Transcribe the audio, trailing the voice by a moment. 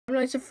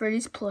Nights at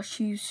Freddy's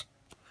plushies.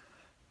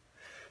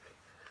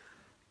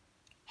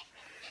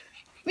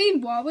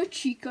 Meanwhile, with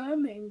Chica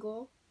and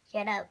Mango.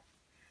 Shut up.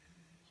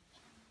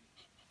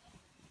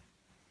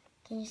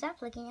 Can you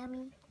stop looking at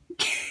me?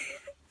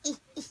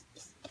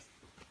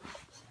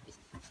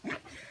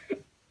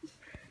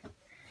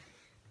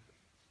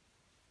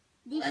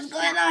 What's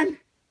going on?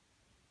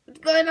 What's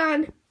going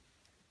on?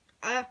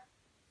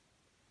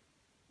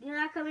 Do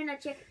not come in a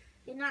check.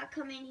 Do not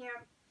come in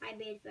here. My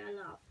bed fell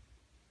off.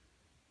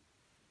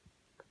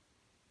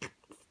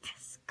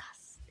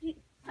 Disgusting.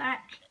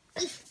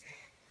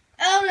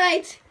 All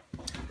right.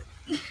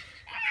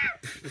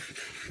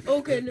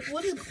 Okay,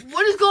 what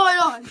is going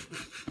on?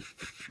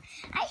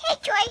 I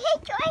hate you. I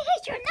hate you. I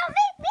hate you. No,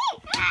 me.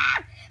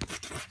 Ah!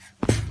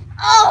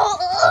 Oh.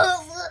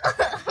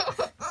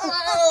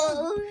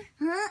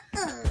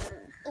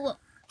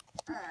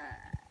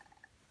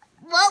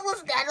 What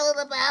was that all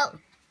about?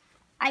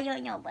 I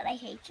don't know, but I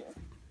hate you.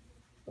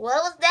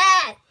 What was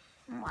that?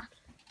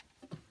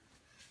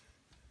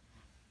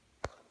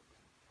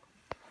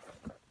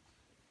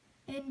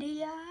 In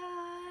the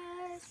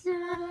eyes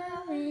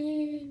of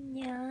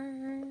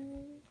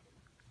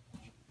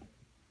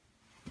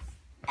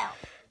Ow.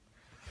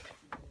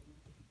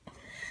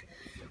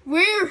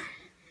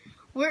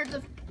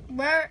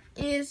 Where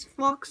is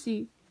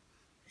Foxy?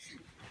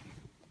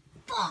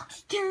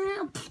 Foxy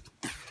time.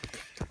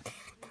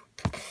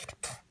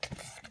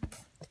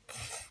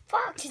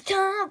 Foxy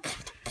time.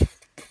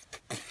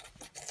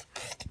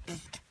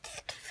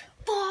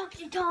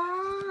 Foxy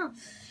time.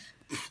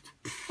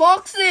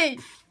 Foxy!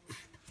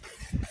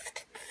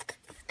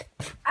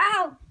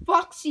 Ow!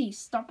 Foxy,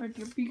 stop it!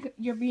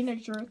 You're being a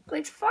jerk.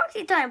 It's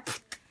Foxy time.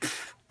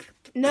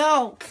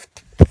 No,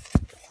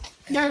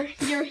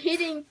 you're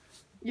hitting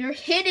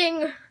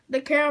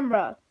the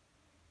camera.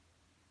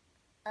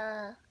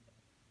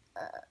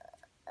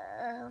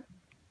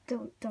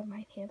 Don't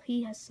mind him.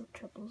 He has some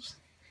troubles.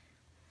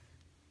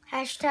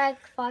 Hashtag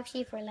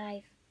Foxy for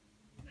life.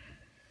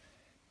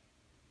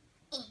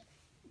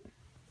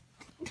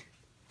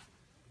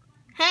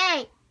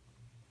 Hey,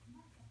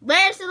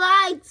 where's the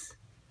lights?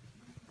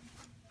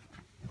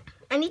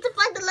 I need to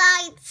find the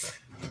lights.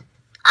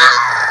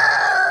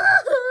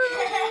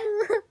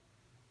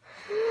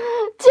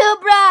 Too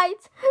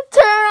bright.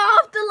 Turn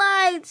off the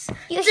lights.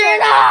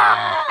 Turn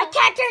off. I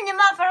can't turn them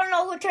off. I don't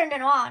know who turned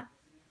them on.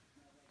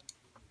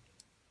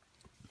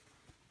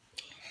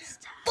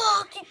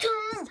 Foxy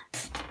time.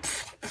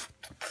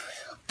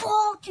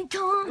 Foxy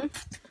time.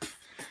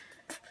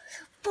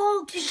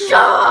 Foxy time. Shut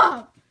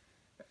up.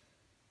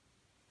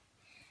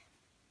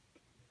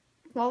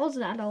 What was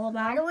that all Why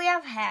about? do we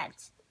have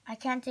hats? I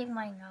can't take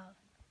mine off.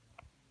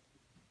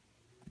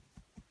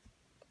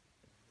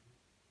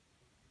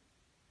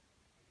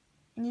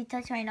 Can you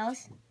touch my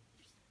nose?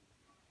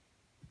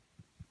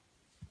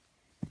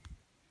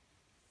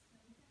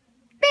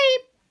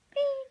 Beep.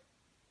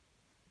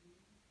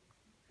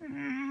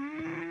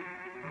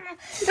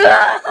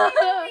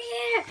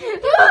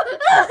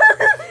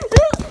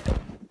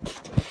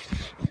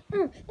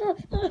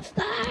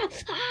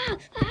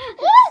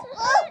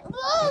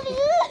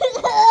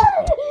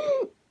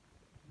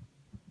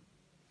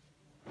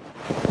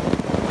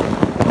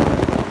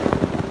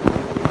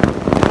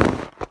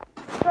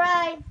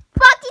 Right.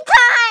 Foxy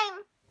time!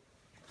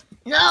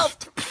 No.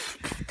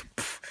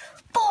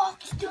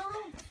 Foxy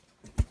time!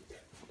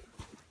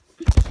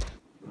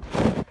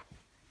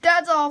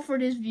 That's all for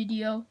this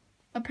video.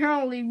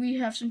 Apparently, we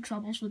have some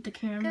troubles with the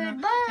camera.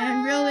 Goodbye.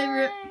 And really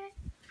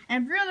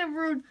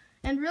rude.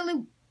 And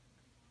really.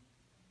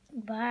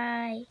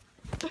 Bye.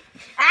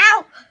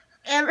 Ow!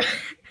 And,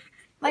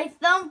 My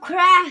thumb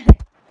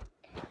cracked.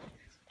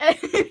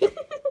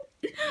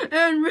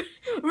 and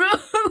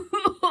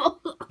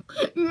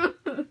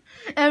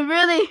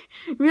really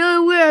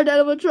weird that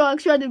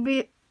animatronics trying to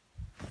be.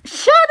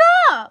 Shut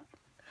up!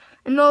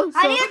 And also,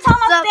 I need to tell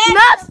my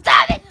no,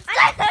 stop it!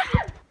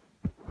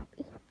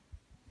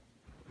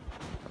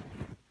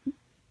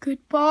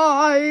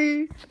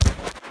 Goodbye.